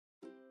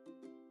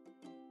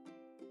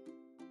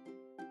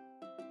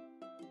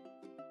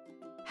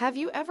Have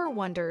you ever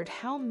wondered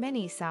how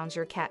many sounds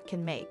your cat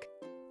can make?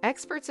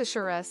 Experts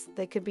assure us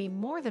they could be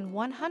more than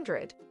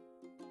 100.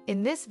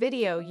 In this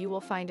video, you will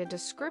find a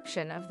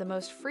description of the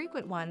most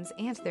frequent ones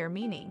and their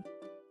meaning.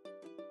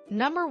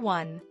 Number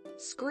 1.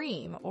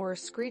 Scream or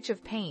screech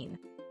of pain.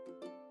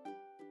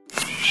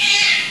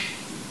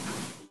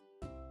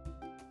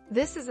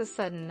 This is a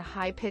sudden,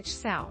 high-pitched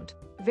sound,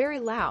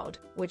 very loud,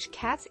 which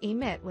cats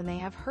emit when they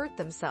have hurt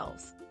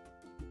themselves.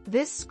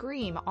 This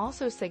scream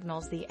also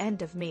signals the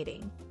end of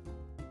mating.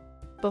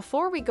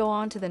 Before we go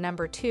on to the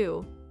number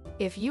 2,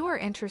 if you are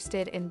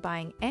interested in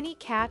buying any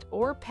cat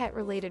or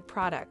pet-related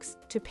products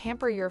to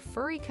pamper your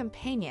furry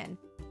companion,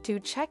 do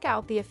check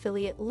out the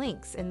affiliate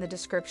links in the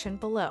description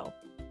below.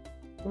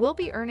 We'll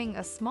be earning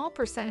a small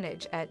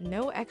percentage at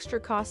no extra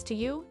cost to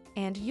you,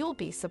 and you'll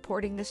be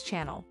supporting this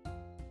channel.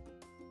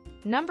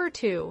 Number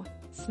 2.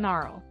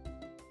 Snarl.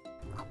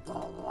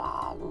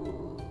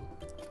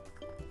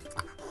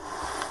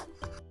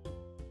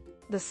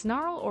 The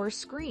snarl or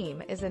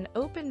scream is an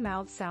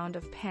open-mouthed sound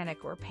of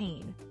panic or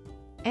pain.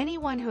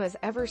 Anyone who has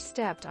ever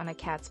stepped on a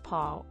cat's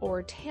paw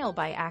or tail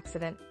by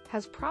accident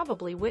has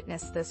probably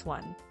witnessed this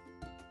one.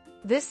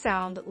 This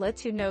sound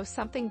lets you know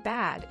something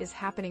bad is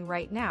happening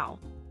right now,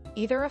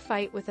 either a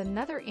fight with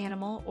another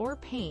animal or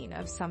pain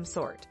of some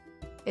sort.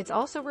 It's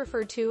also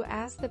referred to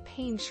as the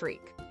pain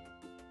shriek.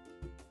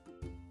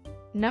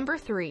 Number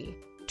 3.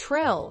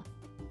 Trill.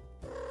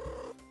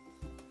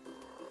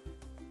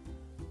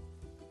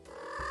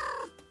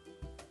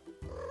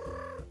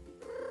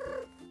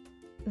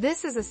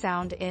 This is a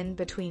sound in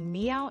between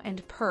meow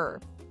and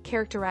purr,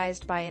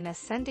 characterized by an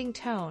ascending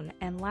tone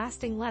and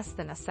lasting less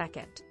than a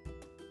second.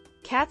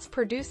 Cats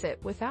produce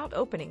it without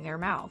opening their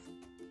mouth.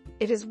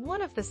 It is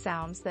one of the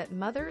sounds that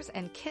mothers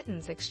and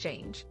kittens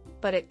exchange,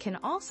 but it can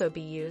also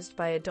be used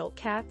by adult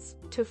cats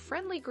to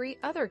friendly greet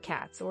other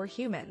cats or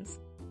humans.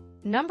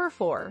 Number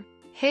 4.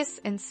 Hiss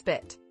and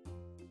spit.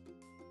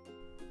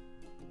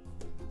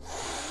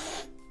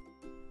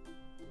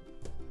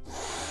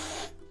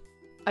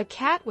 A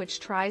cat which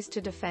tries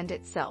to defend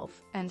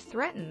itself and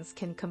threatens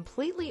can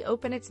completely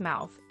open its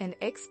mouth and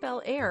expel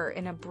air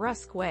in a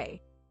brusque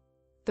way.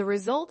 The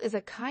result is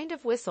a kind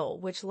of whistle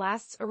which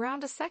lasts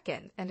around a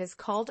second and is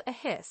called a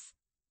hiss.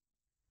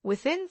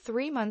 Within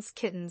 3 months,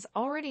 kittens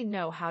already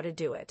know how to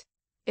do it.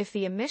 If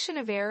the emission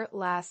of air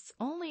lasts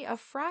only a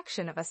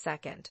fraction of a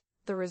second,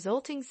 the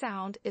resulting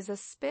sound is a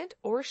spit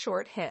or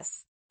short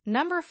hiss.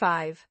 Number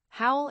 5.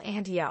 Howl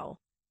and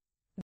yell.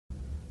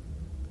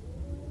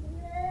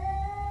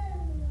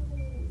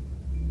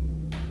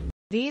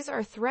 These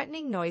are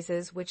threatening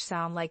noises which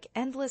sound like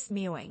endless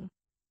mewing.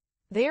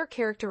 They are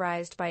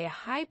characterized by a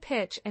high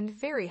pitch and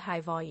very high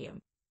volume.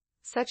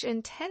 Such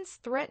intense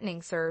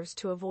threatening serves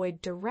to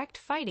avoid direct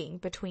fighting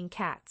between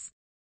cats.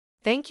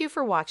 Thank you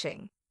for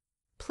watching.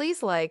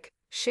 Please like,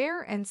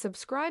 share, and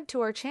subscribe to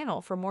our channel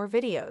for more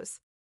videos.